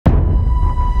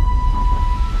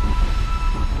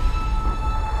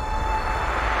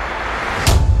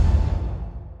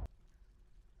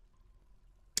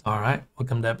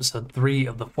Welcome to episode 3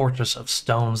 of the Fortress of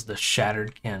Stones, the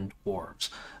Shattered Kin Dwarves.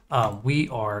 We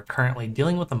are currently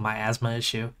dealing with a miasma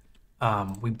issue.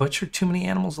 We butchered too many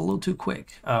animals a little too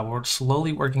quick. We're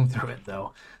slowly working through it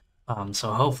though,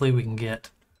 so hopefully we can get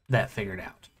that figured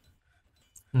out.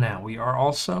 Now, we are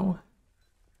also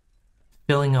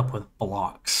filling up with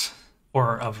blocks,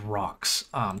 or of rocks.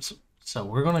 So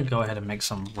we're going to go ahead and make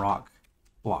some rock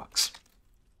blocks.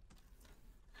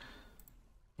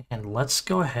 And let's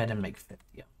go ahead and make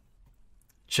 50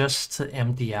 just to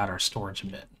empty out our storage a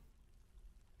bit,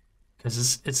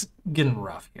 because it's getting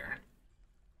rough here.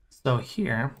 So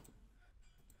here,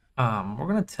 we're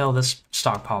going to tell this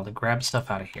stockpile to grab stuff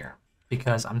out of here,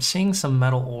 because I'm seeing some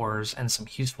metal ores and some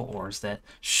useful ores that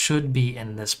should be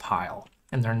in this pile,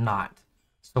 and they're not.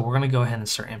 So we're going to go ahead and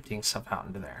start emptying stuff out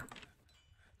into there.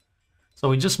 So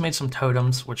we just made some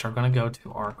totems, which are going to go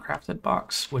to our crafted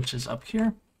box, which is up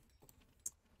here.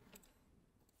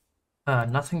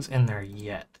 Nothing's in there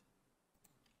yet,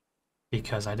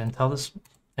 because I didn't tell this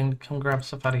thing to come grab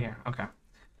stuff out of here. Okay.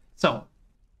 So,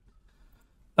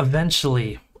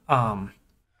 eventually,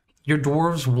 your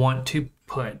dwarves want to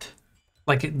put,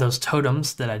 like those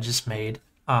totems that I just made,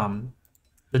 the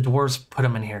dwarves put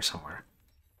them in here somewhere.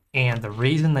 And the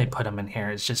reason they put them in here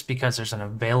is just because there's an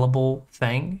available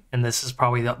thing, and this is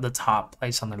probably the top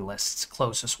place on their list, it's the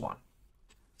closest one.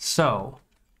 So,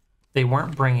 they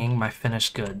weren't bringing my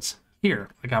finished goods here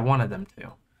like I wanted them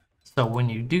to. So when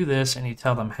you do this and you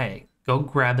tell them, hey, go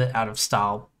grab it out of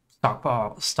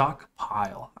stockpile.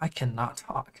 I cannot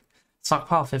talk.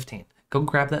 Stockpile 15. Go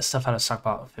grab that stuff out of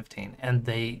stockpile 15. And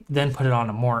they then put it on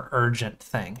a more urgent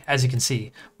thing. As you can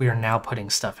see, we are now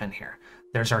putting stuff in here.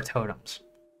 There's our totems.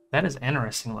 That is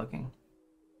interesting looking.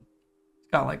 It's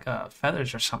got like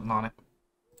feathers or something on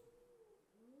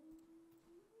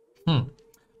it.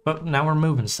 But now we're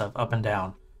moving stuff up and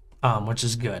down, which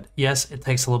is good. Yes, it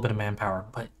takes a little bit of manpower,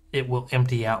 but it will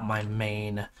empty out my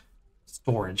main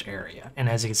storage area. And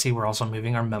as you can see, we're also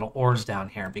moving our metal ores down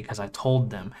here because I told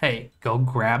them, hey, go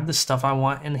grab the stuff I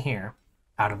want in here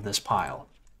out of this pile.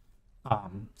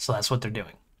 So that's what they're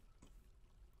doing.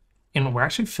 And we're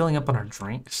actually filling up on our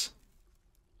drinks,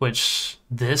 which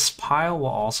this pile will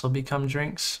also become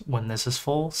drinks when this is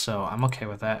full. So I'm okay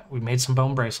with that. We made some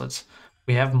bone bracelets.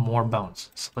 We have more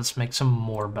bones, so let's make some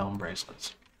more bone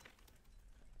bracelets,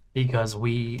 because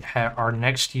we have our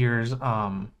next year's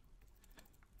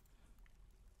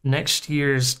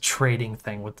trading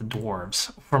thing with the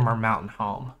dwarves from our mountain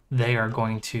home. They are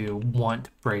going to want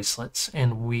bracelets,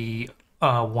 and we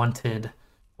wanted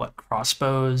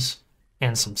crossbows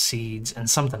and some seeds and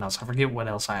something else. I forget what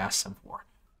else I asked them for,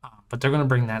 but they're going to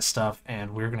bring that stuff,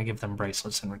 and we're going to give them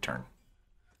bracelets in return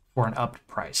for an upped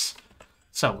price.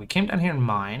 So we came down here and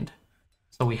mined.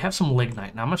 So we have some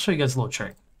lignite. Now I'm going to show you guys a little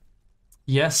trick.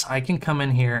 Yes, I can come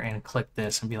in here and click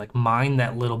this and be like, mine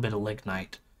that little bit of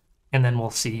lignite. And then we'll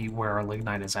see where our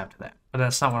lignite is after that. But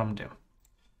that's not what I'm going to do.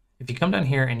 If you come down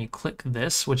here and you click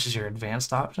this, which is your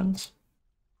advanced options,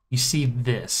 you see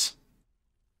this.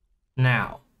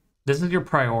 Now, this is your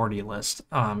priority list.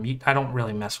 I don't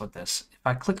really mess with this. If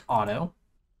I click auto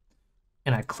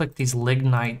and I click these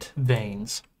lignite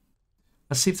veins,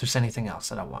 let's see if there's anything else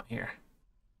that I want here.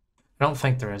 I don't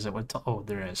think there is. Oh,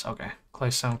 there is. Okay.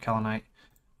 Claystone, kaolinite.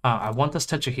 I want this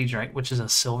tetrahedrite, which is a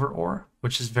silver ore,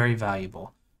 which is very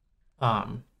valuable. So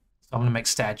I'm going to make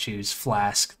statues,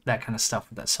 flask, that kind of stuff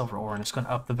with that silver ore, and it's going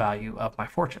to up the value of my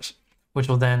fortress, which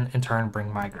will then in turn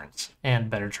bring migrants and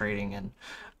better trading and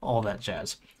all that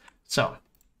jazz. So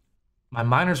my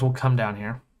miners will come down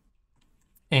here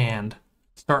and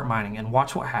start mining, and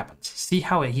watch what happens. See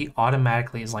how he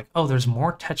automatically is like, oh, there's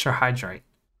more tetrahedrite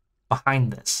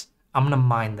behind this. I'm going to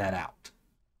mine that out.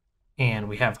 And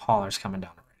we have haulers coming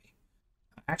down already.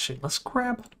 Actually,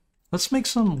 let's make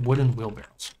some wooden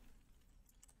wheelbarrows,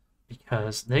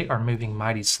 because they are moving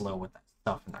mighty slow with that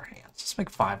stuff in their hands. Let's make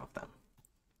 5 of them.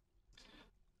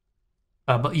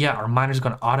 But yeah, our miner's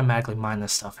going to automatically mine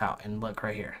this stuff out. And look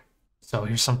right here. So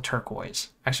here's some turquoise.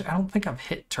 Actually, I don't think I've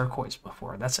hit turquoise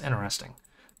before. That's interesting.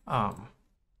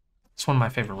 It's one of my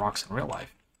favorite rocks in real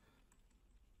life.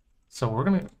 So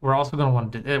we're also gonna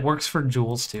want to. It works for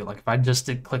jewels too. Like if I just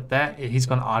did click that, he's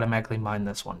gonna automatically mine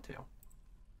this one too.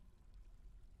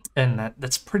 And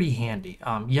that's pretty handy.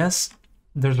 Yes,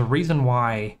 there's a reason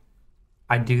why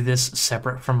I do this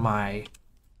separate from my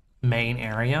main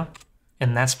area,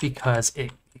 and that's because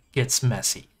it gets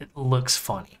messy. It looks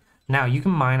funny. Now you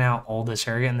can mine out all this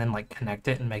area and then like connect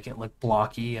it and make it look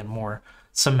blocky and more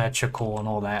symmetrical and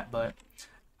all that, but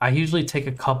I usually take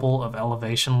a couple of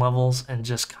elevation levels and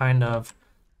just kind of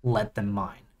let them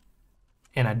mine.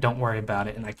 and I don't worry about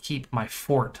it, and I keep my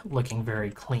fort looking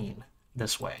very clean.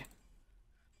 this way.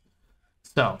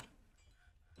 So,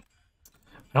 I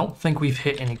don't think we've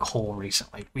hit any coal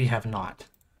recently. We have not.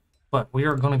 But we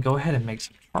are going to go ahead and make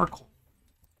some charcoal.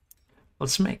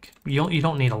 Let's make, you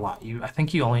don't need a lot. I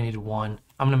think you only need one.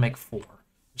 I'm going to make 4. I'm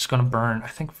just going to burn, I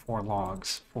think, 4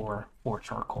 logs for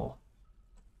charcoal.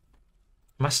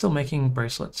 Am I still making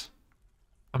bracelets?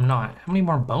 I'm not. How many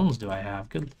more bones do I have?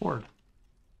 Good lord.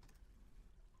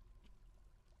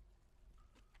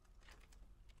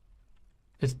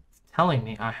 It's telling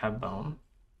me I have bone.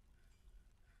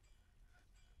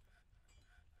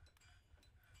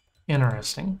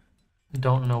 Interesting.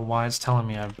 Don't know why it's telling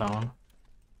me I have bone.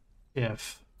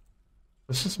 Let's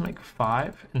just make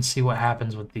 5 and see what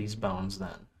happens with these bones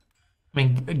then. I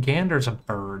mean, a gander's a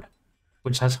bird,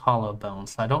 which has hollow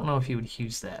bones. So I don't know if you would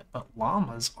use that, but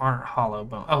llamas aren't hollow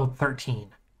bone. Oh, 13.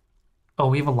 Oh,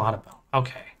 we have a lot of bone.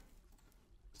 Okay.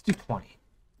 Let's do 20.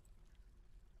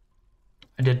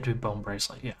 I did do bone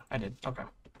bracelet. Yeah, I did. Okay.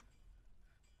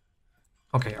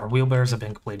 Okay, our wheelbarrows have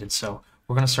been completed, so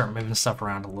we're going to start moving stuff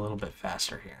around a little bit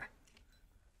faster here.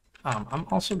 I'm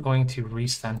also going to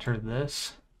recenter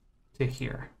this to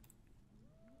here.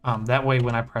 That way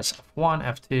when I press F1,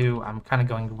 F2, I'm kind of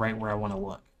going right where I want to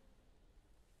look.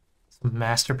 Some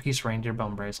masterpiece reindeer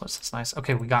bone bracelets. That's nice.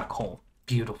 Okay, we got coal.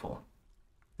 Beautiful.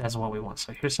 That's what we want.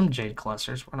 So here's some jade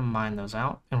clusters. We're going to mine those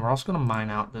out. And we're also going to mine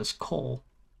out this coal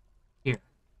here.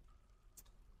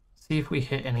 See if we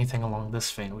hit anything along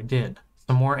this vein. We did.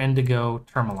 Some more indigo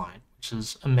tourmaline, which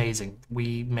is amazing.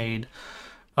 We made,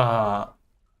 what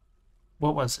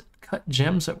was it? Cut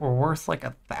gems that were worth like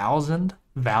 1,000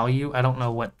 value. I don't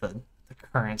know what the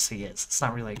currency is. It's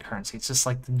not really a currency. It's just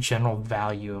like the general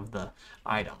value of the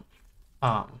item.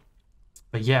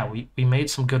 But yeah, we made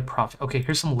some good profit. Okay,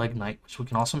 here's some lignite, which we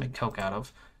can also make coke out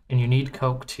of. And you need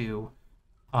coke to,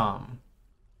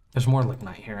 there's more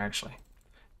lignite here actually.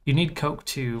 You need coke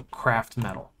to craft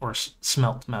metal or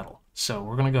smelt metal. So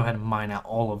we're going to go ahead and mine out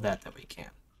all of that we can.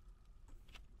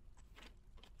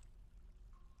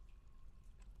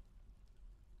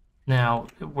 Now,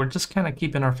 we're just kind of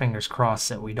keeping our fingers crossed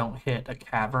that we don't hit a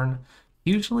cavern.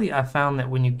 Usually I found that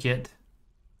when you get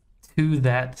to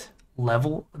that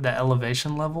level, that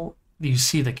elevation level, you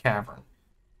see the cavern.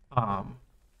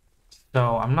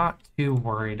 So I'm not too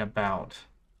worried about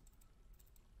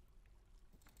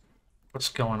what's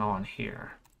going on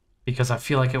here, because I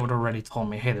feel like it would already told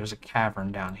me, hey, there's a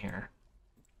cavern down here.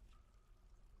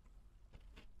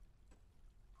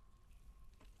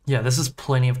 Yeah, this is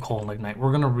plenty of coal and lignite. We're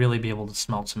going to really be able to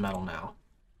smelt some metal now.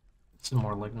 Some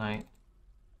more lignite.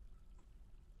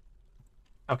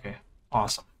 Okay,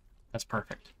 awesome. That's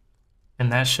perfect.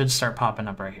 And that should start popping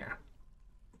up right here.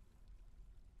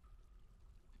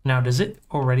 Now, does it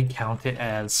already count it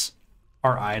as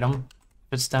our item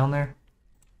if it's down there?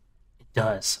 It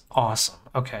does. Awesome.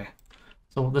 Okay.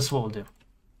 So this is what we'll do.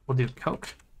 We'll do coke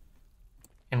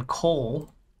and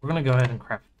coal. We're going to go ahead and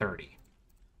craft 30.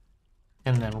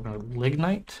 And then we're going to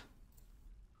lignite.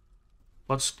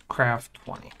 Let's craft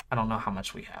 20. I don't know how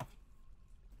much we have.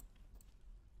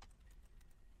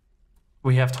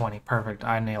 We have 20. Perfect.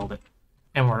 I nailed it.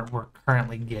 And we're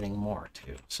currently getting more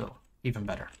too, so even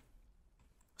better.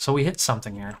 So we hit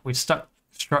something here. We struck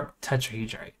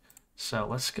tetrahedrite. So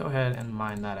let's go ahead and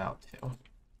mine that out too.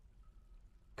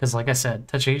 Because like I said,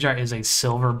 tetrahedrite is a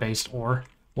silver-based ore.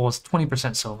 Well, it's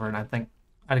 20% silver, and I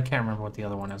can't remember what the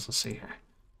other one is. Let's see here.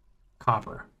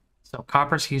 Copper. So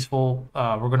copper's useful.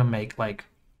 We're gonna make like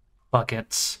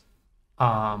buckets.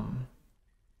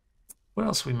 What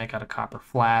else do we make out of copper?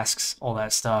 Flasks, all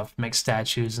that stuff. Make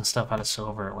statues and stuff out of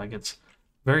silver. Like, it's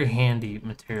very handy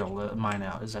material to mine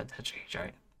out, is that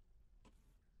tetrahedrite.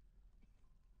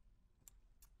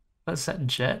 What's that,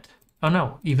 jet? Oh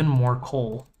no, even more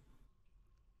coal.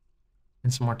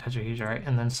 And some more tetrahedrite,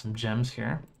 and then some gems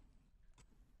here.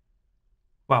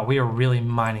 Wow, we are really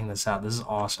mining this out. This is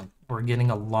awesome. We're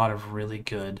getting a lot of really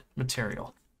good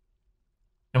material.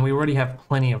 And we already have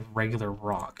plenty of regular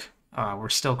rock. We're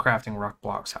still crafting rock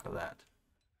blocks out of that.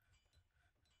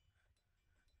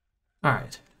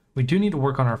 Alright, we do need to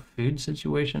work on our food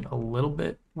situation a little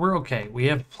bit. We're okay, we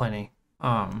have plenty.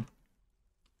 But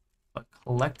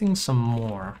collecting some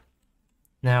more.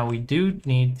 Now we do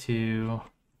need to...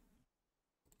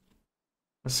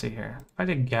 Let's see here. If I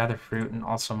did gather fruit and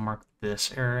also mark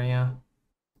this area.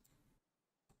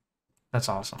 That's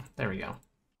awesome. There we go.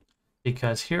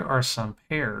 Because here are some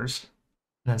pears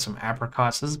and then some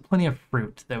apricots. This is plenty of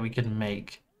fruit that we can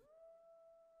make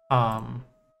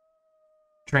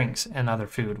drinks and other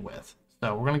food with.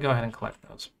 So we're going to go ahead and collect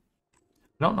those.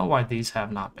 I don't know why these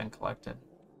have not been collected.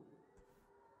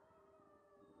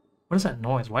 What is that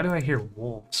noise? Why do I hear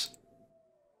wolves?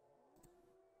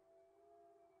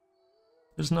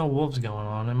 There's no wolves going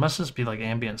on. It must just be like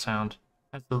ambient sound.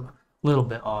 That's a little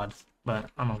bit odd, but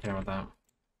I'm okay with that.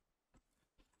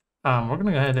 We're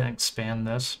gonna go ahead and expand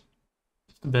this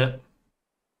just a bit.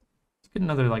 Let's get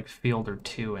another like field or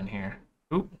two in here.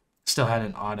 Oop, still had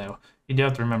an auto. You do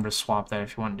have to remember to swap that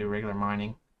if you want to do regular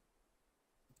mining.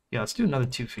 Yeah, let's do another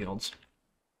 2 fields.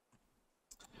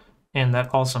 And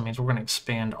that also means we're gonna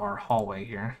expand our hallway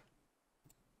here.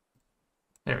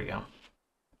 There we go.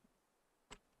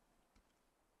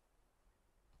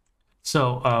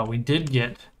 So we did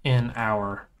get in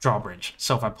our drawbridge.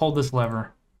 So if I pull this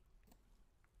lever,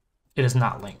 it is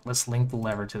not linked. Let's link the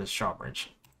lever to this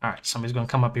drawbridge. All right, somebody's going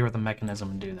to come up here with a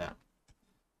mechanism and do that.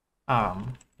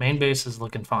 Main base is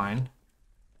looking fine.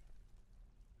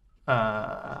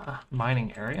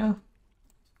 Mining area.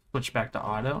 Switch back to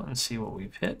auto and see what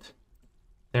we've hit.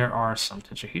 There are some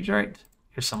tetrahedrite.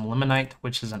 Here's some limonite,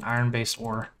 which is an iron-based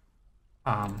ore.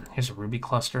 Here's a ruby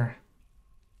cluster.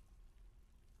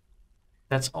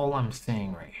 That's all I'm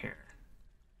seeing right here.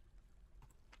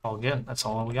 All good. That's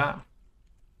all we got.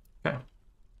 Okay.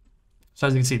 So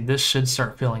as you can see, this should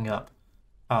start filling up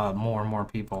more and more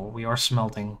people. We are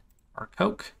smelting our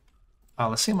coke.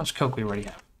 Let's see how much coke we already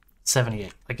have.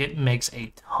 78. Like, it makes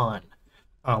a ton.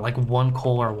 Like 1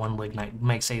 coal or 1 lignite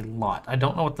makes a lot. I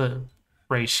don't know what the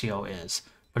ratio is,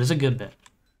 but it's a good bit.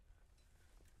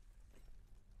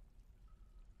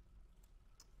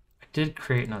 I did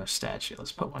create another statue.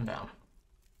 Let's put one down.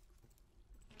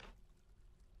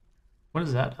 What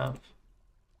is that of?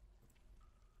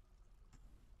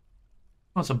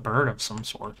 Oh, it's a bird of some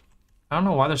sort. I don't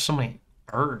know why there's so many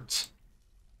birds.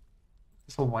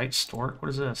 It's a white stork. What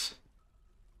is this?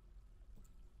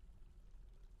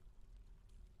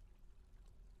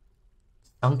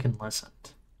 Duncan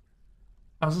listened.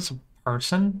 Oh, is this a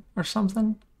person or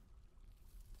something?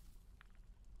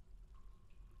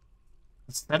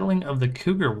 The settling of the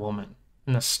Cougar Woman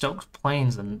in the Stokes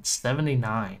Plains in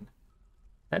 79.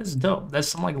 That is dope. That's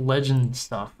some like legend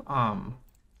stuff. I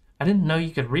didn't know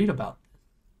you could read about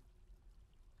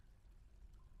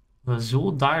the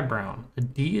Azul Brown, the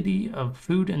deity of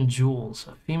food and jewels,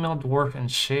 a female dwarf in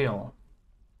shale.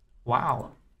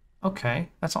 Wow. Okay,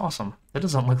 that's awesome. That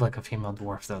doesn't look like a female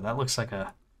dwarf though. That looks like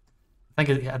a. I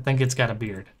think it's got a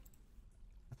beard.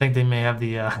 I think they may have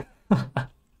the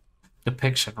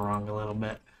depiction wrong a little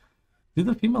bit. Do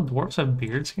the female dwarfs have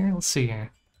beards here? Let's see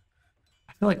here.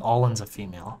 I feel like Allen's a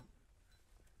female.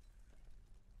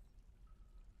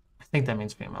 I think that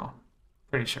means female.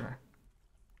 Pretty sure.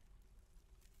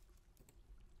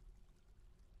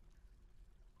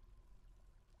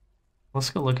 Let's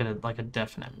go look at it like a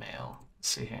definite male. Let's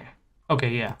see here. Okay,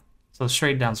 yeah. So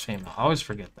straight down's female. I always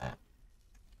forget that.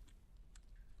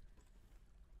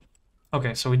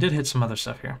 Okay, so we did hit some other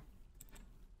stuff here.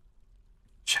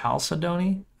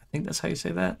 Chalcedony, I think that's how you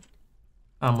say that.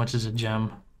 Which is a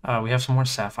gem. We have some more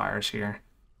sapphires here.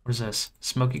 What is this?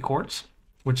 Smoky quartz,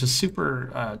 which is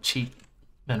super cheap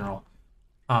mineral.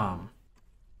 But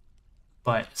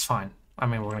it's fine. I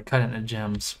mean, we're gonna cut it into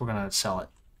gems. We're gonna sell it.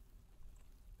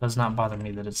 Does not bother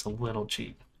me that it's a little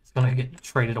cheap. It's gonna get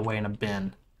traded away in a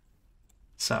bin.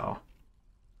 So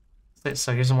here's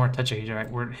some more tetrahedrite.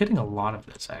 We're hitting a lot of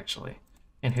this actually.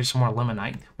 And here's some more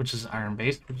limonite, which is iron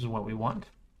based, which is what we want.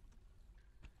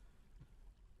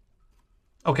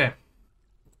 Okay.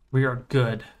 We are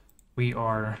good. We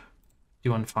are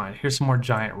doing fine. Here's some more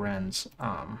giant wrens.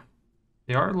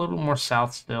 They are a little more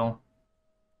south still.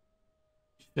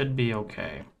 Should be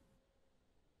okay.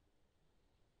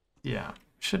 Yeah,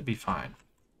 should be fine.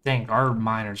 Dang, our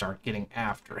miners are getting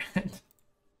after it.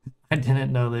 I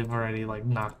didn't know they've already like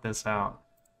knocked this out.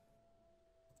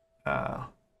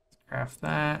 Craft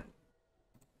that.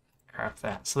 Craft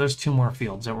that. So there's 2 more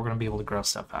fields that we're going to be able to grow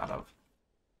stuff out of.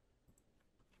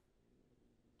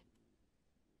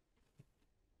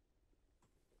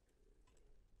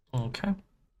 Okay.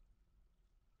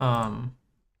 Do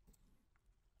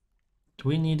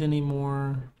we need any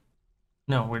more?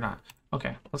 No, we're not.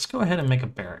 Okay, let's go ahead and make a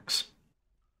barracks.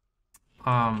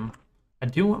 I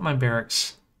do want my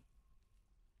barracks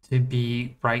to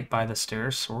be right by the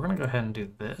stairs, so we're gonna go ahead and do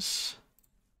this.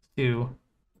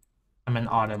 I'm in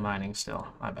auto mining still.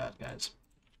 My bad, guys.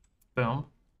 Boom.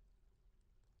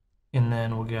 And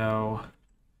then we'll go.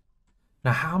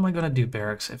 Now, how am I gonna do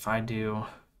barracks if I do?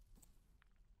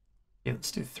 Yeah,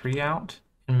 let's do 3 out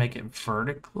and make it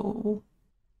vertical.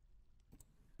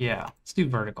 Yeah, let's do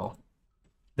vertical.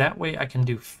 That way I can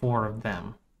do 4 of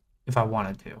them if I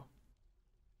wanted to.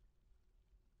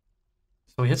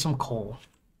 So we hit some coal.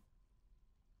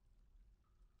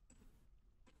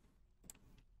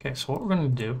 Okay, so what we're going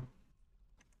to do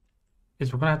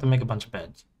is we're going to have to make a bunch of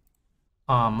beds.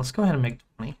 Let's go ahead and make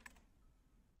 20.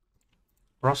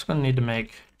 We're also going to need to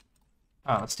make,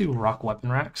 let's do rock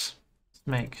weapon racks. Let's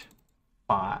make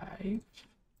 5.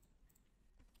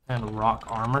 And rock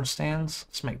armor stands.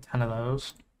 Let's make 10 of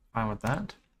those. Fine with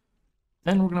that.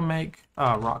 Then we're going to make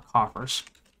rock coffers.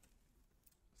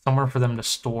 Somewhere for them to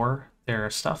store their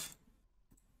stuff.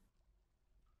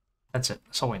 That's it.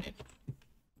 That's all we need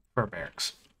for our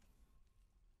barracks.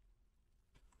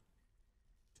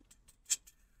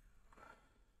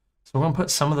 So we're going to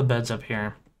put some of the beds up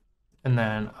here. And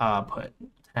then put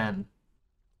 10.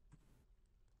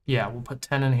 Yeah, we'll put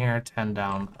 10 in here, 10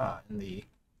 down in the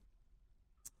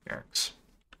barracks.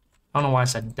 I don't know why I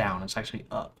said down. It's actually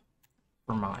up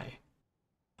for my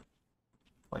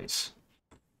place.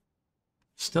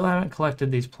 Still haven't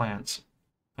collected these plants.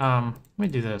 Let me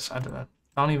do this.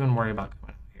 Don't even worry about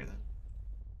coming out here then.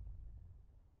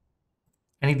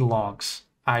 I need logs.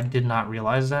 I did not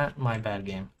realize that. My bad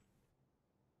game.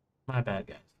 My bad,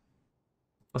 guys.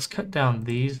 Let's cut down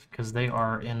these because they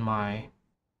are in my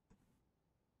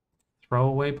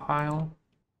throwaway pile.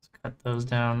 Let's cut those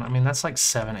down. I mean, that's like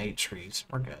 7, 8 trees.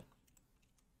 We're good.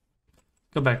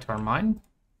 Go back to our mine.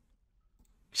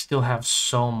 We still have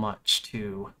so much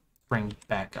to bring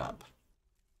back up.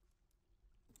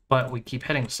 But we keep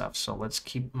hitting stuff, so let's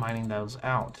keep mining those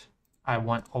out. I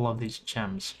want all of these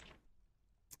gems.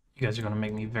 You guys are going to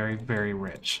make me very, very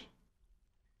rich.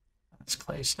 That's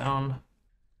claystone.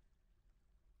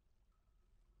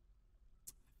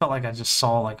 Felt like I just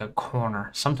saw like a corner.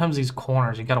 Sometimes these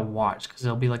corners you gotta watch because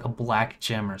there'll be like a black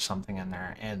gem or something in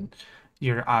there and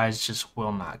your eyes just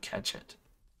will not catch it.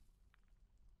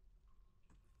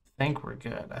 I think we're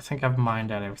good. I think I've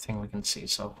mined out everything we can see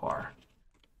so far.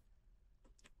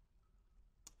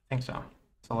 I think so.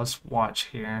 So let's watch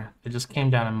here. It just came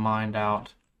down and mined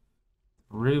out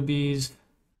rubies,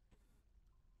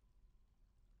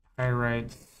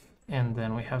 pyrite, and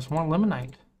then we have some more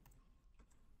limonite.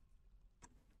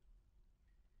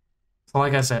 So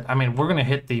like I said, I mean, we're going to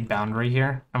hit the boundary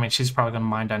here. I mean, she's probably going to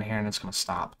mine down here and it's going to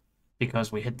stop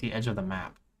because we hit the edge of the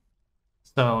map.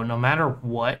 So no matter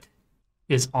what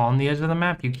is on the edge of the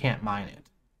map, you can't mine it.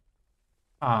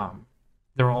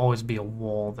 There will always be a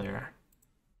wall there.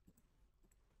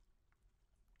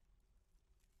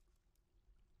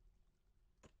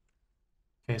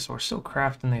 Okay, so we're still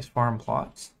crafting these farm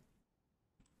plots.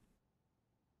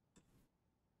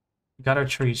 Got our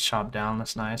trees chopped down.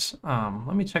 That's nice.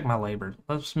 Let me check my labor.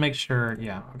 Let's make sure.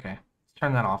 Yeah, okay. Let's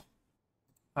turn that off.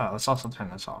 Let's also turn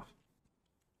this off.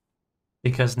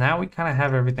 Because now we kind of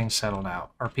have everything settled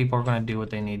out. Our people are going to do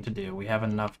what they need to do. We have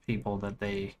enough people that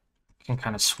they can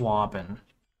kind of swap and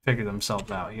figure themselves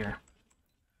out here.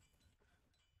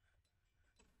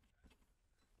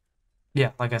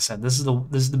 Yeah, like I said, this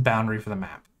is the boundary for the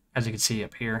map, as you can see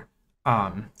up here.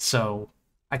 So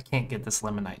I can't get this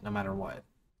limonite no matter what.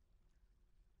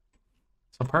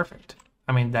 So perfect.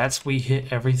 I mean, we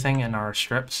hit everything in our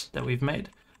strips that we've made.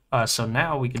 So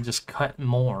now we can just cut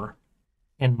more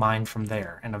and mine from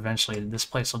there. And eventually this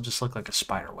place will just look like a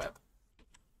spider web.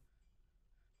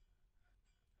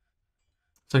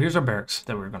 So here's our barracks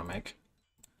that we're going to make.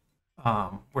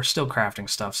 We're still crafting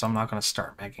stuff, so I'm not going to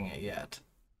start making it yet.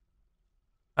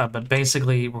 But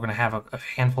basically, we're going to have a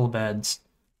handful of beds,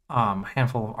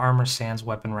 handful of armor stands,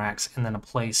 weapon racks, and then a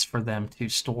place for them to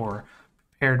store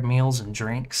prepared meals and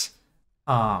drinks,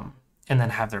 and then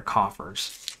have their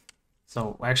coffers.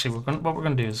 So actually, what we're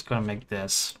going to do is going to make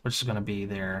this, which is going to be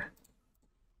their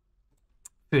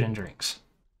food and drinks.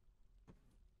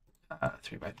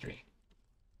 3x3.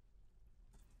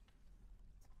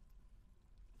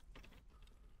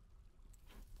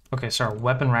 Okay, so our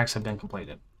weapon racks have been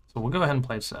completed. So we'll go ahead and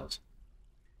place those.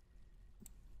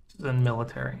 Then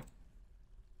military.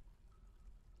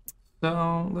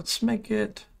 So let's make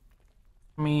it,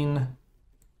 I mean,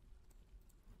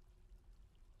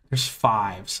 there's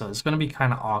 5, so it's going to be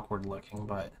kind of awkward looking,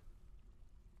 but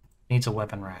needs a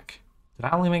weapon rack. Did I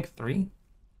only make 3? I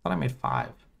thought I made 5.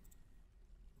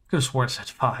 Could have swore it said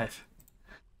 5.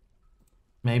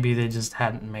 Maybe they just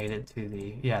hadn't made it to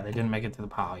the, yeah, they didn't make it to the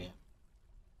pile yet.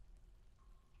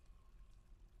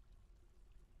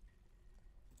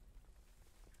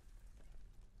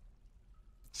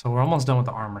 So we're almost done with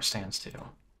the armor stands too.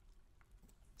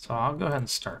 So I'll go ahead and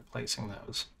start placing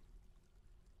those.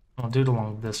 I'll do it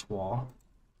along this wall.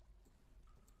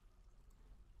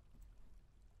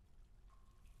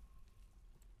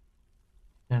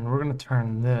 And we're going to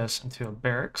turn this into a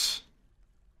barracks.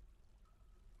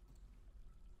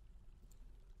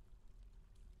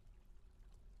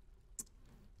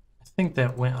 I think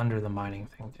that went under the mining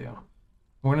thing too.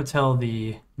 We're going to tell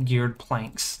the geared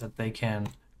planks that they can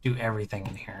do everything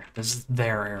in here. This is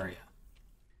their area.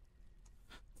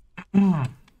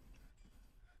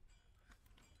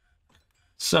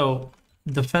 So,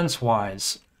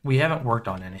 defense-wise, we haven't worked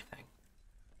on anything.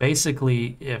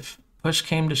 Basically, if push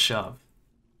came to shove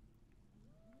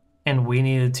and we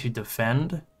needed to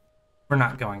defend, we're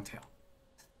not going to.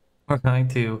 We're going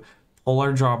to pull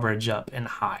our drawbridge up and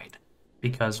hide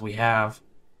because we have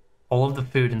all of the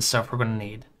food and stuff we're going to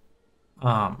need.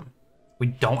 We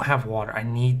don't have water. I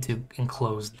need to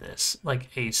enclose this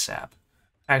like ASAP.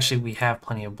 Actually, we have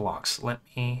plenty of blocks. Let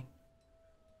me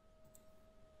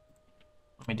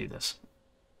do this.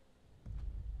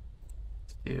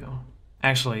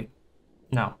 Actually,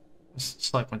 no.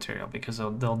 Select material because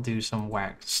they'll do some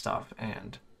whack stuff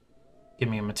and give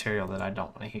me a material that I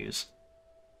don't want to use.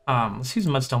 Let's use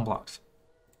mudstone blocks.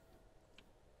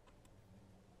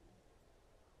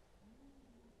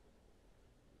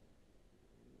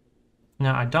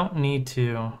 Now I don't need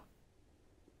to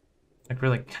like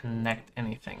really connect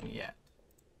anything yet.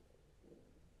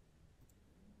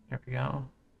 There we go.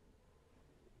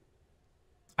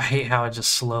 I hate how it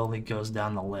just slowly goes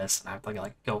down the list and I have to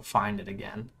like go find it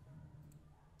again.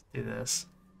 Let's do this.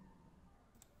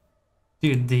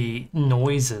 Dude, the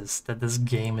noises that this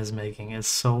game is making is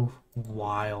so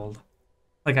wild.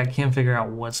 Like, I can't figure out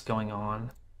what's going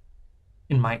on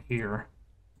in my ear.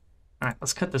 Alright,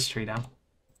 let's cut this tree down.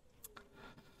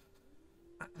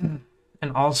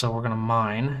 And also, we're going to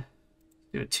mine.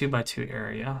 Do a 2x2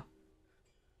 area.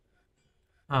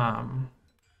 And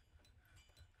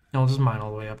we'll just mine all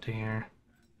the way up to here.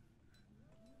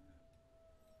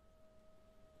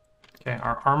 Okay,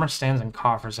 our armor stands and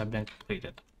coffers have been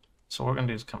completed. So what we're going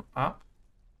to do is come up.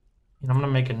 And I'm going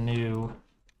to make a new...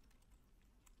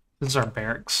 This is our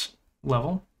barracks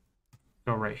level.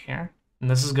 Go right here. And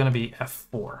this is going to be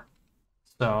F4.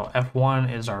 So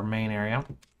F1 is our main area.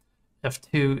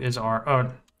 F2 is our...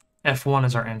 Oh, F1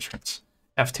 is our entrance.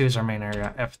 F2 is our main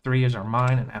area. F3 is our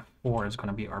mine. And F4 is going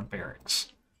to be our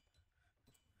barracks.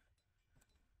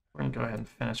 We're going to go ahead and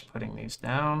finish putting these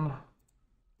down.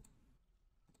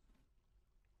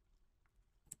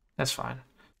 That's fine.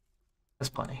 That's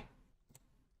plenty.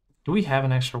 Do we have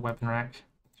an extra weapon rack?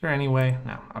 Is there any way?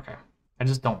 No. Okay. I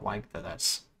just don't like that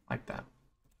that's like that.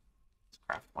 Let's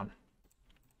craft one.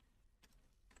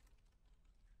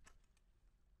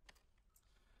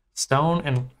 Stone,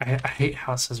 and I hate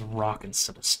how it says rock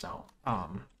instead of stone.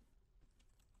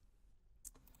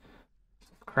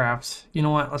 Craft. You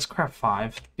know what? Let's craft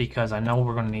 5 because I know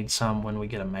we're going to need some when we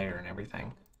get a mayor and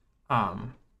everything.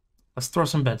 Let's throw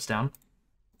some beds down.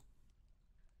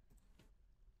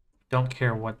 Don't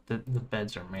care what the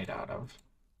beds are made out of.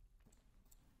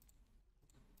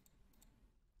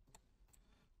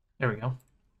 There we go.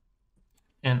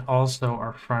 And also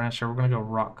our furniture, we're going to go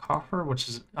rock coffer, which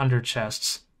is under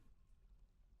chests.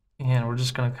 And we're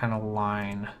just going to kind of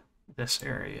line this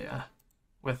area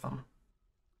with them.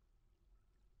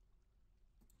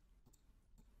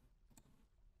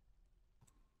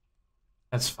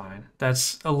 That's fine.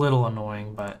 That's a little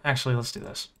annoying, but actually let's do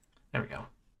this. There we go.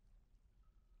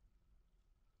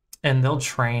 And they'll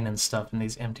train and stuff in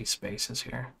these empty spaces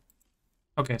here.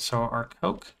 Okay, so our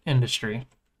coke industry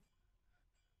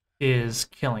is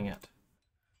killing it.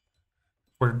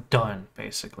 We're done,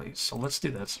 basically. So let's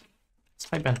do this. Let's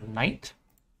type in night.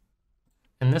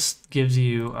 And this gives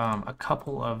you a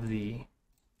couple of the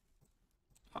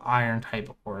iron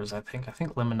type ores, I think. I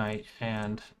think limonite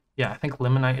and... Yeah, I think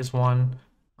limonite is one.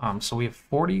 So we have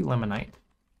 40 limonite.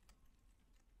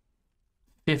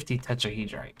 50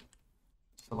 tetrahedrite.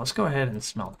 So let's go ahead and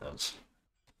smelt those.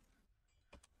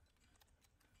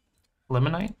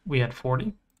 Limonite, we had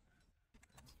 40.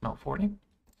 Smelt 40.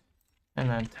 And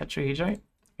then tetrahedrite,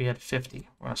 we had 50.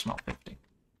 We're going to smelt 50.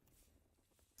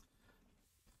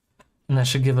 And that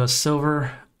should give us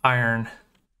silver, iron,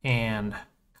 and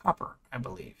copper, I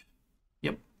believe.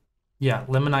 Yep. Yeah,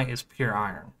 limonite is pure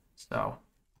iron. So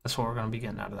that's what we're going to be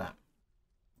getting out of that.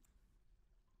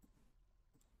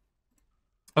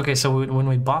 Okay, so when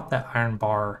we bought that iron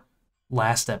bar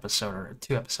last episode, or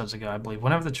 2 episodes ago, I believe,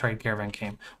 whenever the trade caravan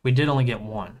came, we did only get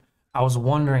 1. I was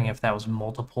wondering if that was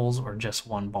multiples or just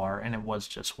 1 bar, and it was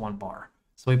just 1 bar.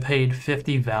 So we paid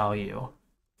 50 value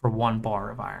for 1 bar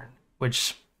of iron,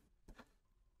 which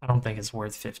I don't think it's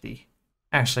worth 50.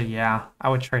 Actually, yeah, I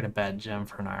would trade a bad gem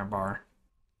for an iron bar.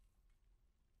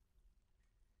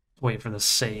 Wait for the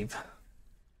save.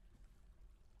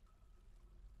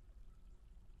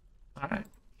 All right.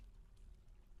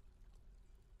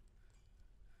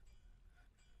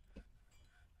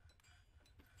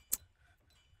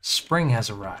 Spring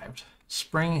has arrived.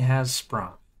 Spring has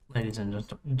sprung, ladies and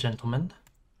gentlemen.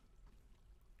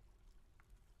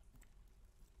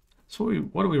 So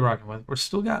what are we rocking with? We're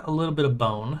still got a little bit of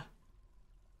bone.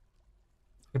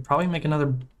 Could probably make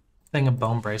another thing of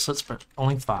bone bracelets, but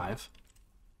only 5.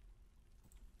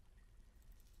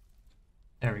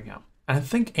 There we go. And I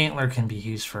think antler can be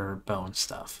used for bone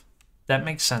stuff. That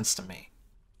makes sense to me.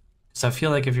 Because I feel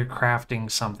like if you're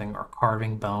crafting something or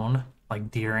carving bone,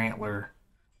 like deer antler,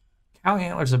 cow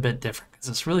antler's a bit different because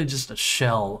it's really just a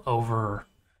shell over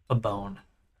a bone.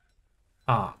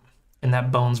 Um, and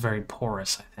that bone's very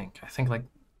porous, I think. I think like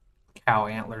cow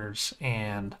antlers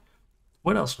and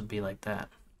what else would be like that?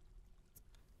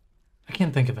 I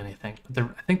can't think of anything, but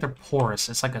I think they're porous.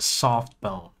 It's like a soft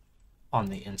bone on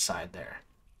the inside there.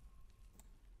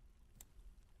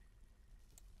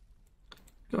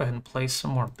 Go ahead and place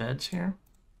some more beds here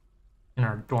in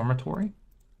our dormitory.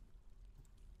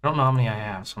 I don't know how many I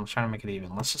have, so I'm trying to make it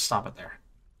even. Let's just stop it there.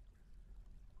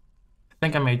 I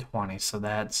think I made 20, so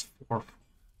that's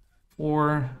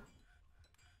 4.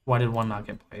 Why did one not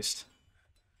get placed?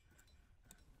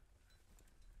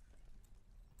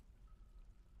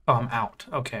 Oh, I'm out.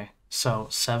 Okay, so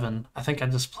 7. I think I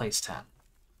just placed 10.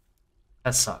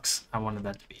 That sucks. I wanted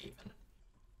that to be even.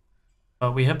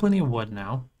 But we have plenty of wood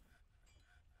now.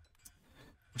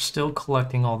 We're still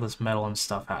collecting all this metal and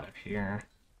stuff out of here.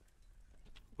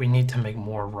 We need to make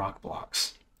more rock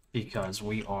blocks because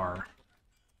we are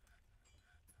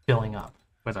filling up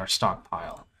with our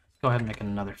stockpile. Go ahead and make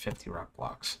another 50 rock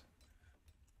blocks.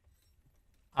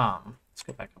 Let's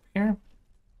go back up here.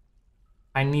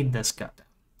 I need this gut down,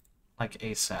 like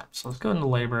ASAP. So let's go into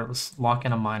labor. Let's lock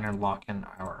in a miner and lock in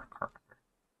our carpenter.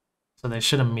 So they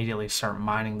should immediately start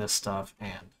mining this stuff,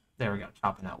 and there we go,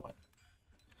 chopping that wood.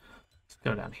 Let's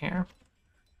go down here.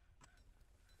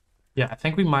 Yeah, I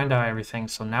think we mined out everything,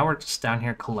 so now we're just down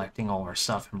here collecting all our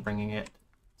stuff and bringing it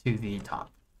to the top.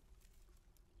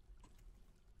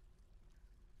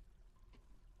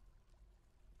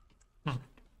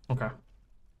 Okay.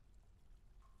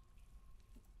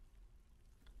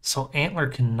 So antler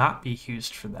cannot be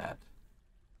used for that.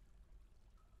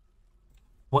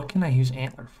 What can I use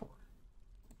antler for?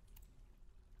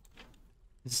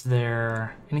 Is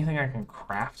there anything I can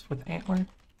craft with antler?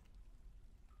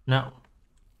 No.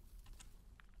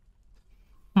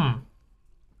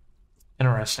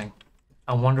 Interesting.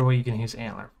 I wonder what you can use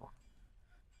antler for.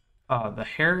 The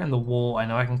hair and the wool, I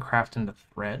know I can craft into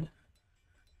thread.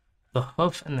 The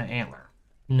hoof and the antler,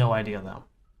 no idea though.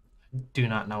 I do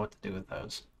not know what to do with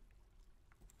those.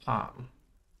 Yeah,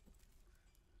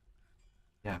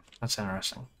 that's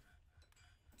interesting.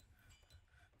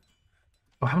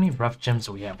 Oh, how many rough gems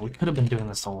do we have? We could have been doing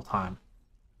this the whole time.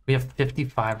 We have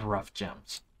 55 rough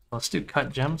gems. Let's do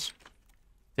cut gems.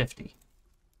 50.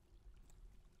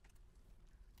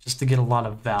 Just to get a lot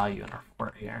of value in our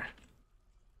fort here.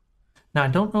 Now, I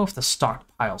don't know if the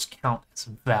stockpiles count as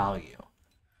value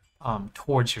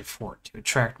towards your fort to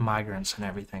attract migrants and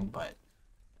everything, but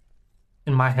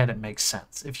in my head, it makes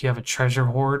sense. If you have a treasure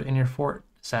hoard in your fort,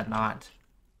 does that not,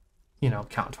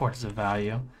 count towards the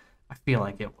value? I feel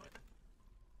like it would.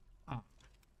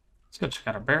 Let's go check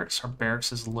out our barracks. Our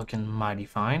barracks is looking mighty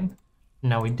fine.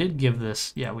 Now, we did give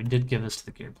this to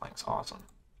the gear planks. Awesome.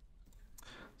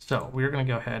 So we're going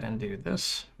to go ahead and do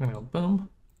this. We're going to go boom.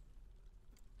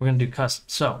 We're going to do custom.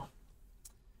 So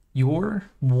your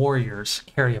warriors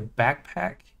carry a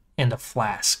backpack and a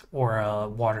flask or a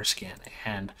water skin,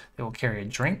 and they will carry a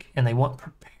drink, and they want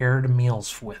prepared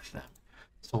meals with them.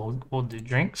 So we'll do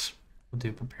drinks. We'll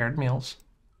do prepared meals.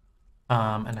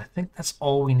 And I think that's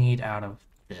all we need out of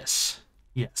this.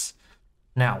 Yes.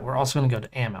 Now, we're also going to go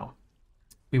to ammo.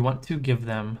 We want to give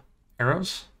them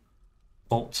arrows,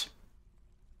 bolts.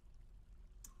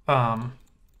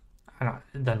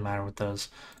 It doesn't matter with those.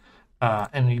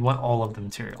 And we want all of the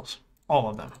materials. All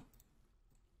of them.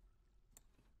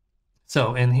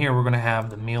 So in here, we're going to have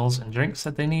the meals and drinks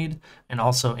that they need, and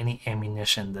also any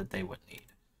ammunition that they would need.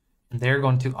 And they're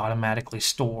going to automatically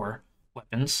store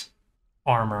weapons,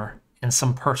 armor, and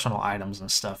some personal items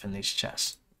and stuff in these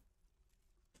chests.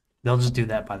 They'll just do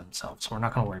that by themselves, so we're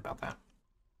not going to worry about that.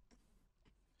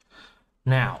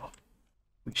 Now,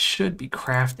 we should be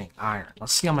crafting iron.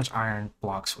 Let's see how much iron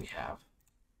blocks we have.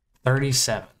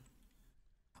 37.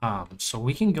 So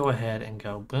we can go ahead and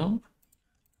go boom.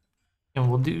 And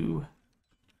we'll do...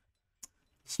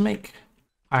 Let's make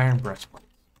iron breastplates.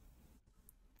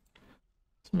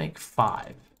 Let's make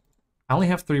 5. I only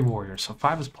have 3 warriors, so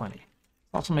 5 is plenty.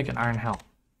 Let's also make an iron helm.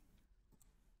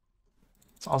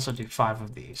 Let's also do 5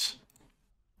 of these.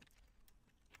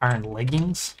 Iron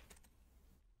leggings.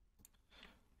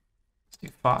 Let's do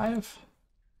 5.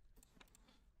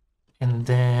 And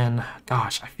then,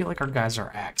 gosh, I feel like our guys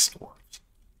are axe dwarves.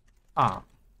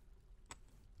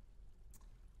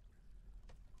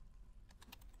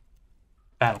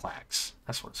 battle axe.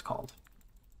 That's what it's called.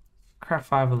 Craft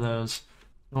 5 of those.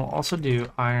 And we'll also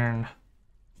do iron.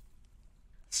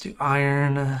 Let's do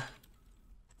iron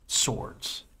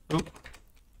swords. Oop.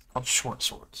 It's called short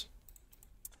swords.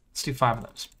 Let's do 5 of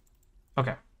those.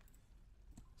 Okay.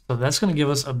 So that's going to give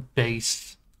us a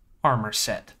base armor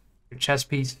set. Your chest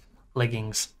piece,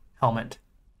 leggings, helmet.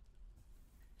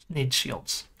 Need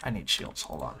shields. I need shields.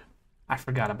 Hold on. I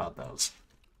forgot about those.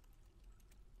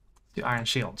 The iron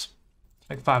shields.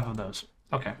 Make 5 of those.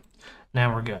 Okay.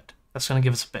 Now we're good. That's going to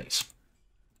give us a base.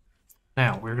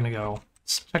 Now we're going to go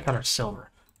check out our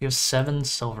silver. We have 7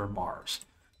 silver bars.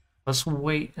 Let's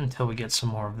wait until we get some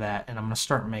more of that, and I'm going to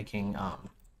start making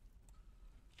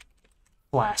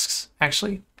flasks.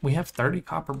 Actually, we have 30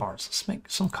 copper bars. Let's make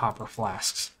some copper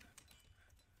flasks.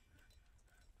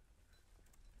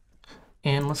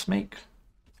 And let's make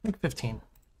 15.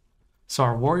 So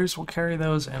our warriors will carry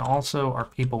those, and also our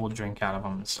people will drink out of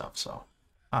them and stuff. So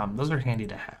those are handy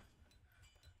to have.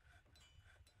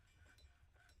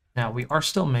 Now we are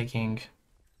still making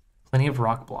plenty of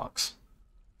rock blocks,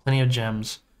 plenty of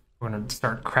gems. We're going to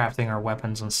start crafting our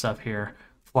weapons and stuff here.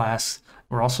 Flasks.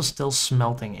 We're also still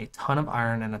smelting a ton of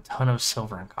iron and a ton of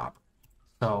silver and copper.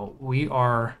 So we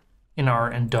are in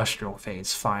our industrial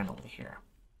phase finally here.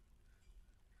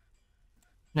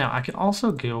 Now I could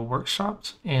also go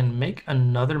workshops and make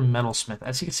another metalsmith.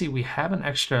 As you can see, we have an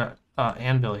extra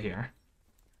anvil here.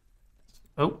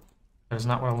 Oh, that's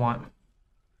not what I want.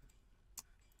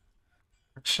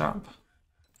 Workshop,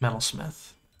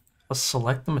 metalsmith. Let's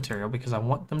select the material because I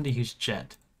want them to use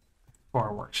jet for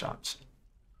our workshops.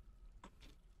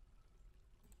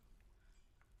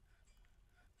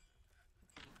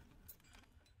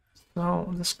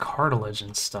 So this cartilage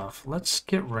and stuff, let's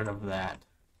get rid of that.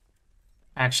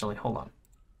 Actually, hold on.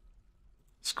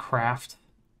 Let's craft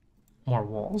more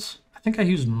walls. I think I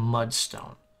used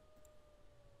mudstone.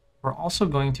 We're also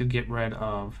going to get rid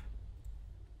of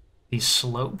these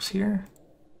slopes here,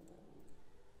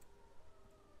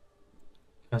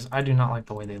 because I do not like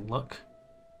the way they look.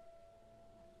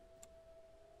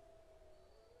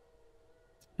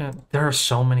 And there are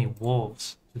so many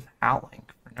wolves just howling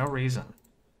for no reason.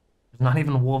 There's not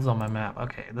even wolves on my map.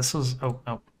 Okay, this is...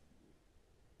 Oh.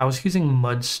 I was using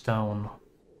mudstone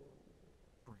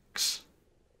bricks.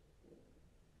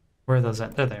 Where are those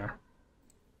at? They're there.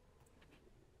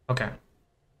 Okay.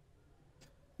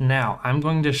 Now, I'm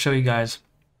going to show you guys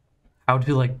how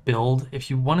to build. If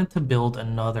you wanted to build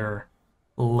another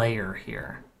layer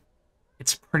here,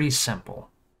 it's pretty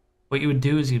simple. What you would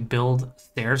do is you'd build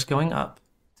stairs going up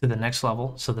to the next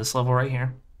level. So this level right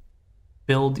here.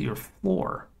 Build your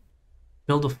floor.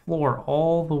 Build a floor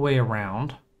all the way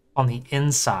around on the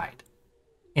inside,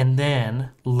 and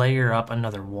then layer up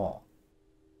another wall.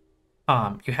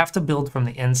 You have to build from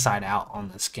the inside out on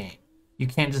this game. You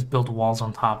can't just build walls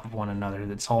on top of one another.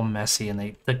 That's all messy, and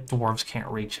the dwarves can't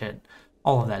reach it.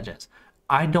 All of that jazz.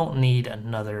 I don't need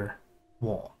another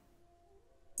wall,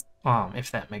 if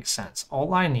that makes sense.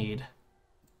 All I need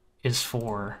is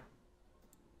for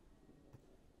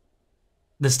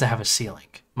this to have a ceiling.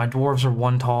 My dwarves are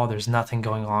 1 tall. There's nothing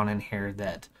going on in here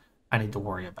that I need to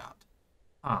worry about.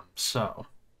 So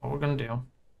what we're going to do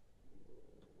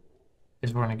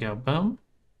is we're going to go boom.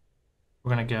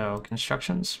 We're going to go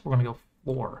constructions. We're going to go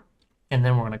floor. And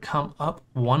then we're going to come up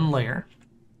 1 layer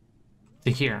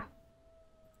to here.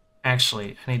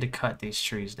 Actually, I need to cut these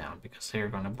trees down because they are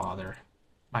going to bother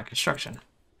my construction.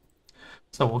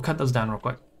 So we'll cut those down real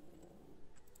quick.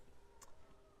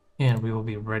 And we will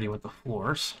be ready with the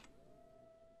floors.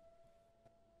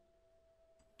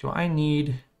 Do I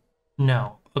need...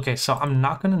 No. Okay, so I'm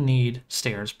not going to need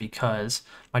stairs because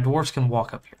my dwarves can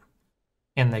walk up here.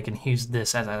 And they can use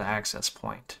this as an access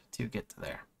point to get to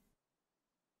there.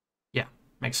 Yeah,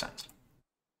 makes sense.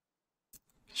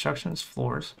 Constructions,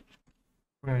 floors.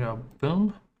 We're going to go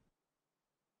boom.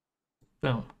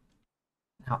 Boom.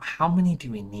 Now, how many do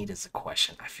we need is the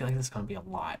question. I feel like that's going to be a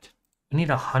lot. We need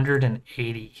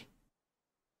 180.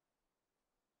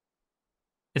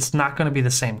 It's not going to be the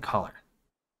same color.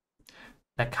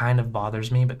 That kind of bothers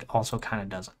me, but also kind of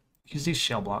doesn't. Use these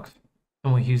shell blocks,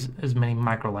 and we'll use as many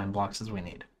microline blocks as we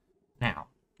need. Now,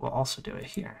 we'll also do it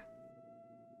here.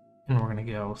 And we're going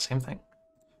to go, same thing.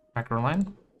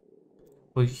 Microline.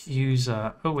 We'll use,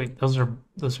 oh wait, those are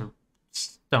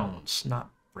stones, not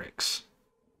bricks.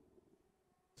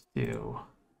 Let's do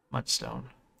mudstone.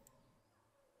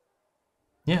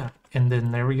 Yeah, and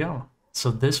then there we go. So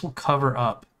this will cover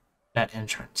up that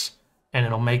entrance, and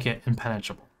it'll make it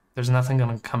impenetrable. There's nothing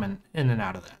going to come in and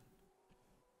out of that.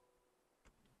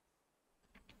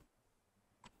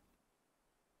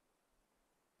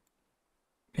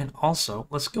 And also,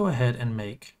 let's go ahead and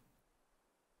make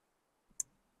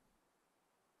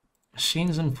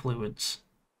machines and fluids.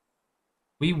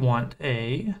 We want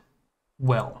a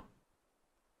well.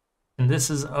 And this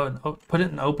is put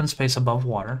it in open space above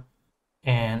water,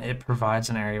 and it provides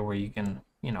an area where you can,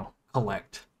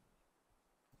 collect.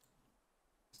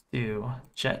 Let's do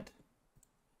jet,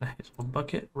 a hazel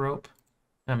bucket, rope,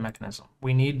 and a mechanism.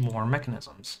 We need more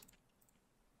mechanisms.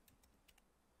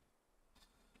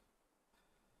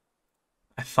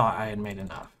 I thought I had made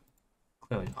enough.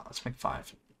 Clearly not. Let's make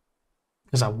 5.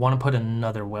 Because I want to put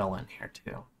another well in here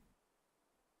too.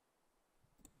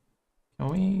 Can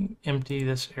we empty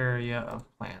this area of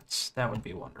plants? That would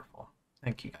be wonderful.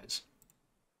 Thank you guys.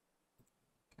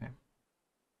 Okay.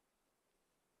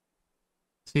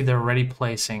 See, they're already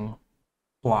placing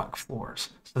block floors.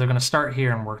 So they're going to start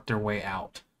here and work their way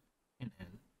out and in.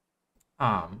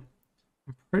 I'm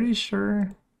pretty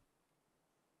sure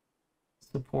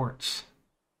supports.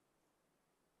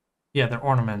 Yeah, they're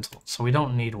ornamental, so we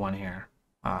don't need one here.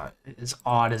 As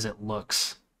odd as it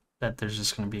looks, that there's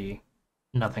just going to be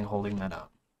nothing holding that up.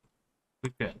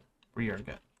 We're good. We are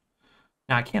good.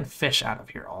 Now I can't fish out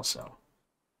of here also.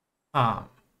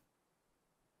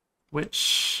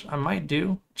 Which I might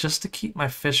do just to keep my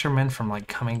fishermen from like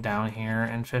coming down here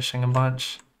and fishing a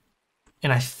bunch.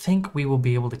 And I think we will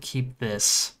be able to keep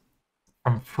this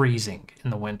from freezing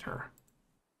in the winter.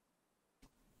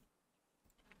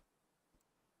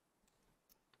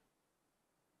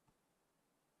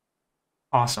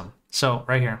 Awesome. So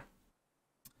right here,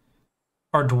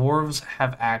 our dwarves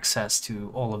have access to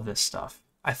all of this stuff.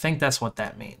 I think that's what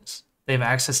that means. They have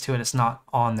access to it. It's not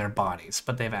on their bodies,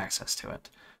 but they have access to it.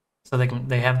 So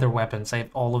they have their weapons. They have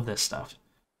all of this stuff.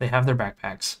 They have their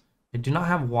backpacks. They do not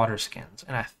have water skins.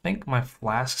 And I think my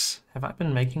flasks, have I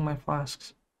been making my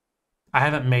flasks? I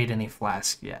haven't made any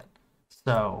flasks yet.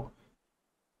 So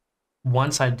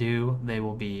once I do, they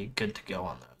will be good to go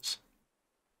on those.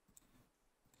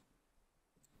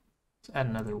 Let's add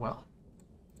another well.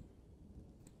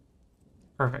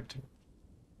 Perfect.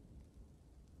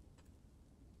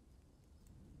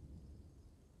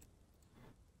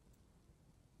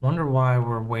 Wonder why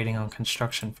we're waiting on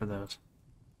construction for those.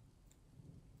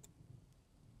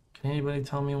 Can anybody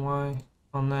tell me why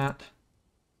on that?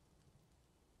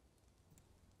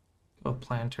 Go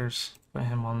planters, put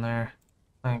him on there.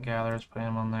 Plant gatherers, put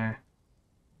him on there.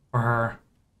 Or her.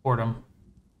 Boredom.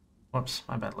 Whoops,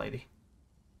 my bad lady.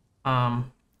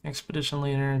 Expedition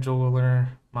leader, jeweler,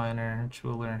 miner,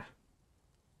 jeweler,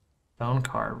 bone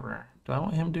carver. Do I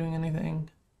want him doing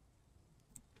anything?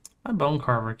 My bone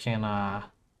carver can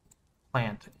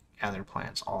gather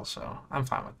plants also. I'm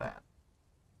fine with that.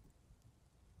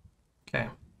 Okay.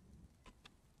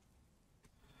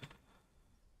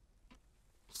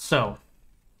 So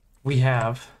we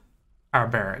have our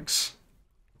barracks,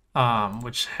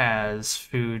 which has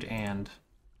food and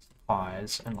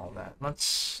supplies and all that.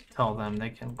 Let's tell them they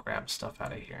can grab stuff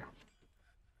out of here.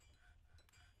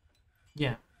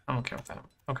 Yeah, I'm okay with that.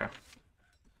 Okay.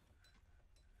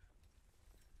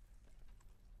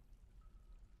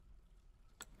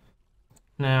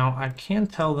 Now, I can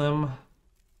tell them,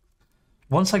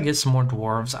 once I get some more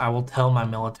dwarves, I will tell my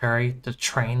military to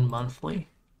train monthly,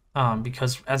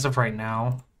 because as of right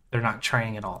now, they're not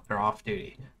training at all. They're off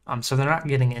duty. So they're not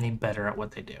getting any better at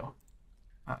what they do.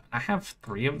 I have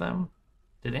 3 of them.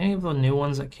 Did any of the new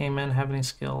ones that came in have any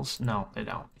skills? No, they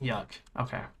don't. Yuck.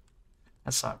 Okay.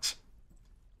 That sucks.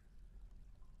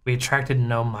 We attracted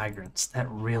no migrants. That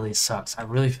really sucks. I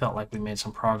really felt like we made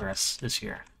some progress this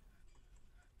year.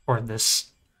 Or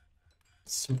this,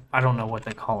 I don't know what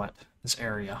they call it, this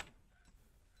area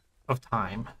of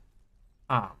time.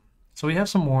 So we have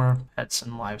some more pets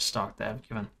and livestock that have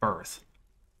given birth.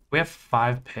 We have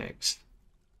 5 pigs.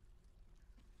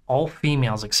 All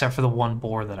females except for the 1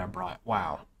 boar that I brought.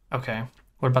 Wow. Okay.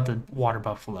 What about the water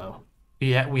buffalo?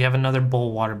 Yeah, we have another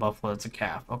bull water buffalo. It's a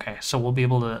calf. Okay, so we'll be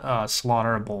able to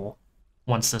slaughter a bull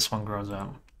once this one grows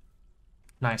up.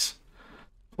 Nice.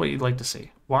 What you'd like to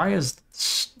see. Why is...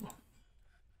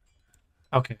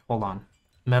 Okay, hold on.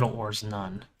 Metal ores,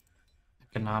 none.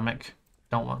 Economic.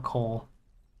 Don't want coal.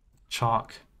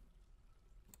 Chalk.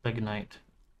 Lignite.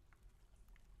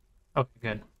 Okay,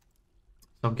 good.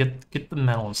 So get the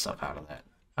metal and stuff out of that.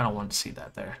 I don't want to see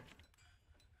that there.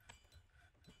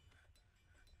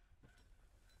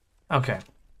 Okay.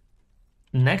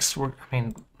 Next, I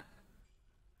mean,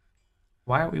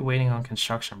 why are we waiting on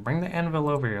construction? Bring the anvil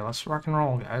over here. Let's rock and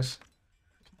roll, guys.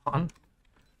 Come on. I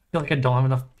feel like I don't have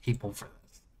enough people for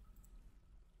this.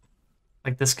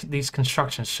 Like these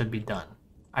constructions should be done.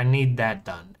 I need that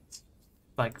done,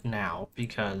 like now,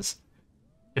 because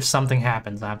if something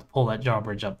happens, I have to pull that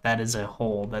drawbridge up. That is a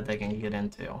hole that they can get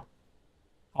into.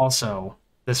 Also,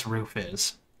 this roof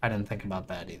is. I didn't think about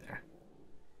that either.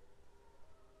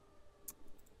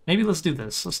 Maybe let's do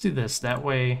this. Let's do this. That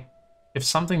way, if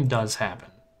something does happen...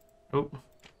 Oh,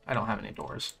 I don't have any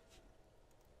doors.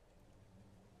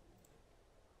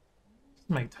 Let's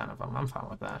make 10 of them. I'm fine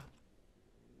with that.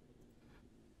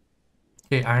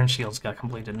 Okay, iron shields got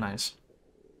completed. Nice.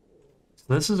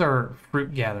 So this is our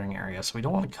fruit gathering area, so we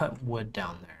don't want to cut wood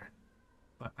down there.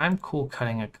 But I'm cool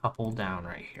cutting a couple down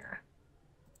right here.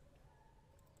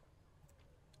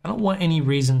 I don't want any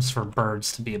reasons for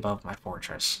birds to be above my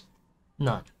fortress.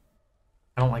 None.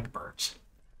 I don't like birds.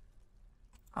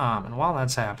 And while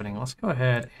that's happening, let's go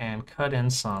ahead and cut in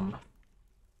some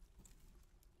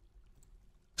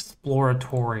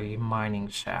exploratory mining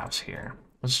shafts here.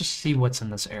 Let's just see what's in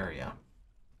this area.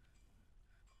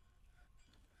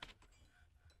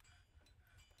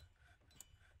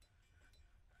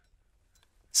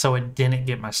 So it didn't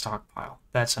get my stockpile.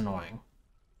 That's annoying.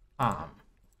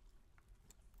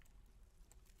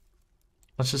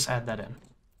 Let's just add that in.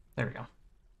 There we go.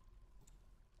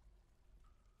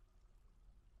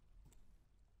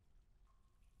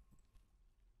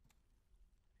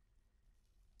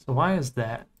 So why is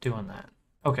that doing that?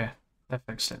 Okay, that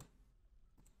fixed it.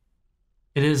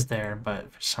 It is there,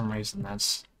 but for some reason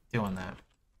that's doing that.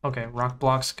 Okay, rock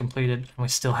blocks completed, and we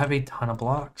still have a ton of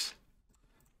blocks.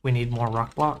 We need more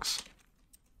rock blocks.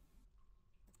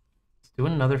 Let's do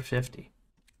another 50.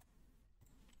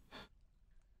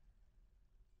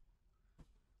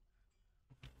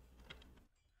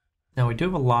 Now we do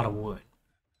have a lot of wood.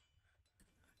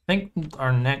 I think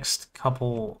our next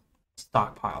couple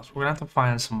stockpiles, we're gonna have to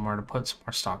find somewhere to put some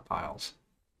more stockpiles.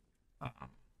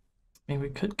 Maybe we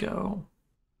could go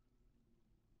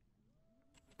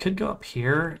up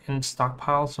here and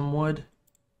stockpile some wood.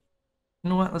 You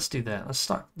know what? Let's do that.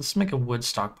 Let's make a wood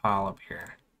stockpile up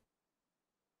here.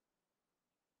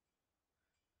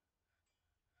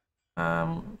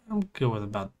 I'm good with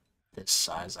about this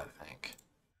size, I think.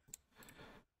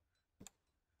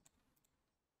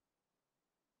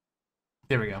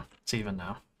 There we go. It's even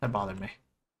now. That bothered me.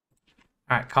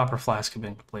 All right, copper flask have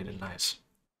been completed. Nice.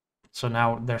 So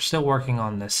now they're still working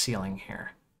on this ceiling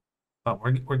here, but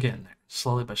we're getting there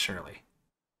slowly but surely.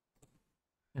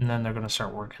 And then they're gonna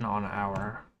start working on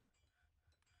our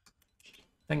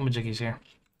thingamajiggies here.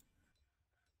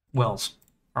 Wells.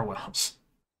 Our wells.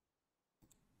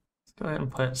 Let's go ahead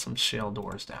and put some shale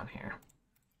doors down here.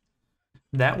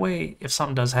 That way, if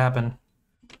something does happen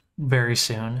very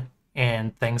soon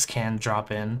and things can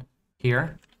drop in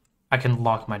here, I can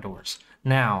lock my doors.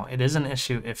 Now, it is an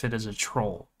issue if it is a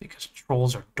troll, because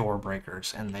trolls are door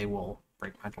breakers and they will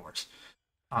break my doors.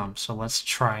 So let's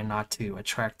try not to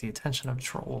attract the attention of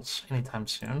trolls anytime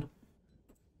soon.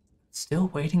 Still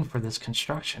waiting for this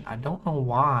construction. I don't know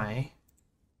why.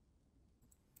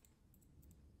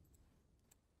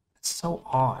 It's so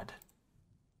odd.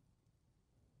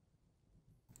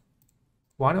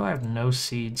 Why do I have no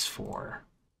seeds for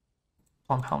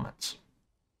plump helmets?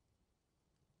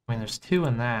 I mean, there's 2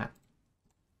 in that.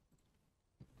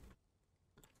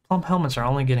 Plump helmets are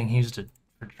only getting used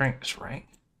for drinks, right?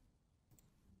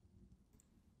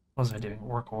 What was I doing?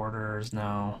 Work orders?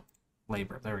 No.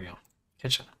 Labor. There we go.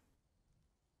 Kitchen.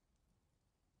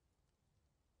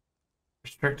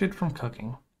 Restricted from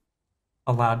cooking.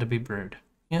 Allowed to be brewed.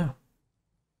 Yeah.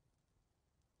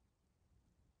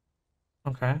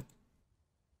 Okay.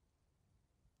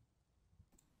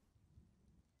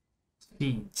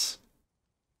 Seeds.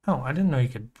 Oh, I didn't know you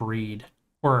could breed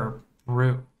or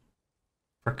brew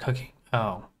for cooking.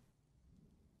 Oh.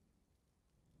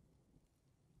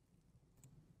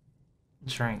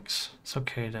 Drinks. It's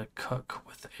okay to cook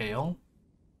with ale.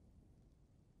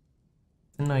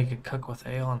 Didn't know you could cook with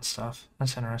ale and stuff.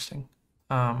 That's interesting.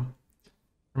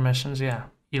 Permissions, yeah.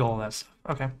 Eat all that stuff.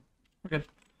 Okay. We're good.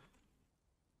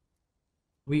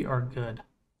 We are good.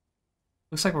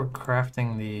 Looks like we're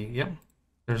crafting the... Yep.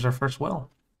 There's our first well.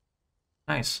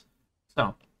 Nice.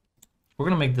 So, we're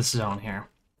going to make this zone here.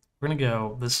 We're going to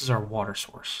go... This is our water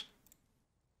source.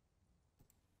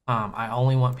 I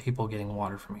only want people getting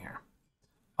water from here.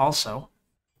 Also,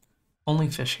 only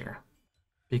fish here.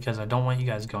 Because I don't want you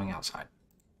guys going outside.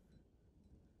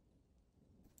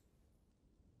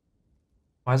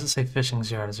 Why does it say fishing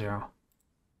 0 to 0?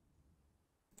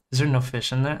 Is there no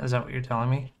fish in that? Is that what you're telling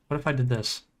me? What if I did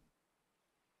this?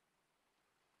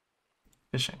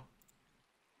 Fishing.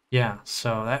 Yeah,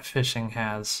 so that fishing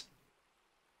has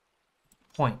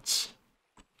points.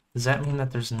 Does that mean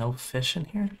that there's no fish in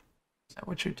here? Is that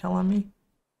what you're telling me?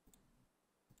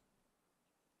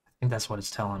 I think that's what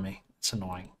it's telling me. It's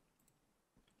annoying.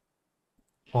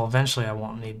 Well, eventually I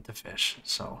won't need to fish,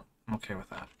 so I'm okay with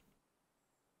that.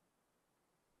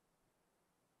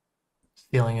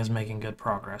 Stealing is making good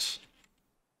progress.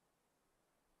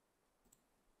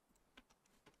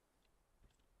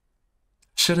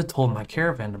 Should have told my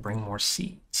caravan to bring more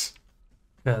seeds,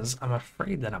 because I'm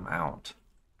afraid that I'm out.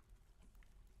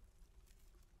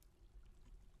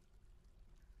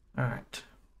 All right.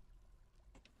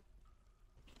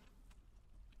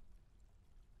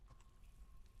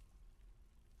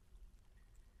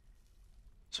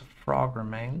 So frog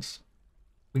remains.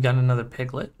 We got another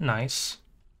piglet. Nice.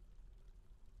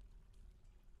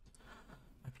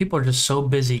 People are just so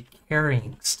busy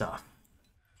carrying stuff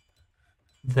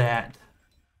that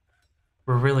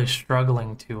we're really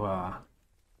struggling to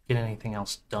get anything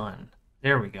else done.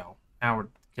 There we go. Now we're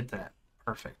get that.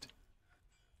 Perfect.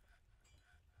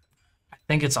 I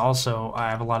think it's also I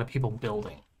have a lot of people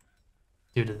building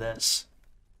due to this.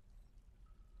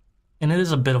 And it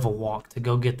is a bit of a walk to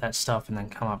go get that stuff and then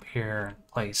come up here and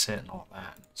place it and all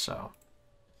that. So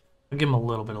I'll give them a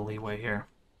little bit of leeway here.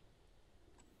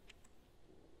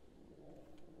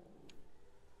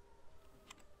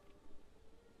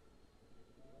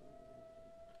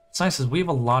 What's nice is we have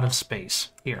a lot of space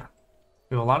here.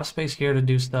 We have a lot of space here to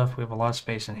do stuff. We have a lot of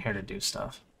space in here to do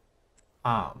stuff.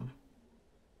 And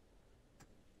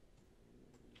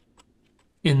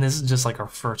this is just like our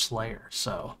first layer,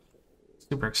 so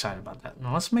super excited about that.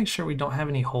 Now let's make sure we don't have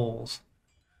any holes.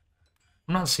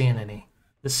 I'm not seeing any.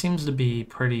 This seems to be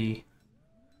pretty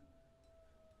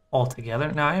all together.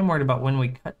 Now I am worried about when we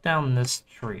cut down this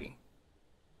tree,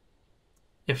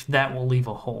 if that will leave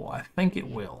a hole. I think it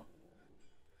will.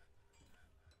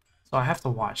 So I have to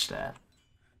watch that.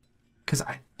 Because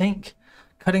I think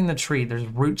cutting the tree, there's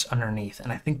roots underneath,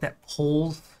 and I think that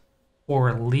pulls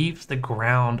or leaves the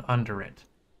ground under it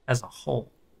as a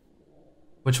whole,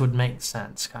 which would make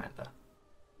sense, kind of.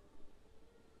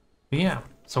 But yeah,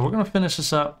 so we're going to finish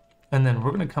this up, and then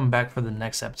we're going to come back for the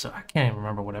next episode. I can't even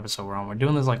remember what episode we're on. We're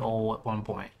doing this like all at one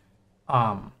point.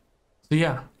 So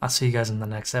yeah, I'll see you guys in the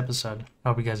next episode. I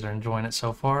hope you guys are enjoying it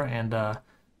so far, and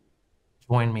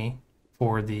join me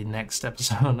for the next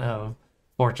episode of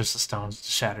Fortress of Stone's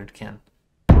Shattered Kin.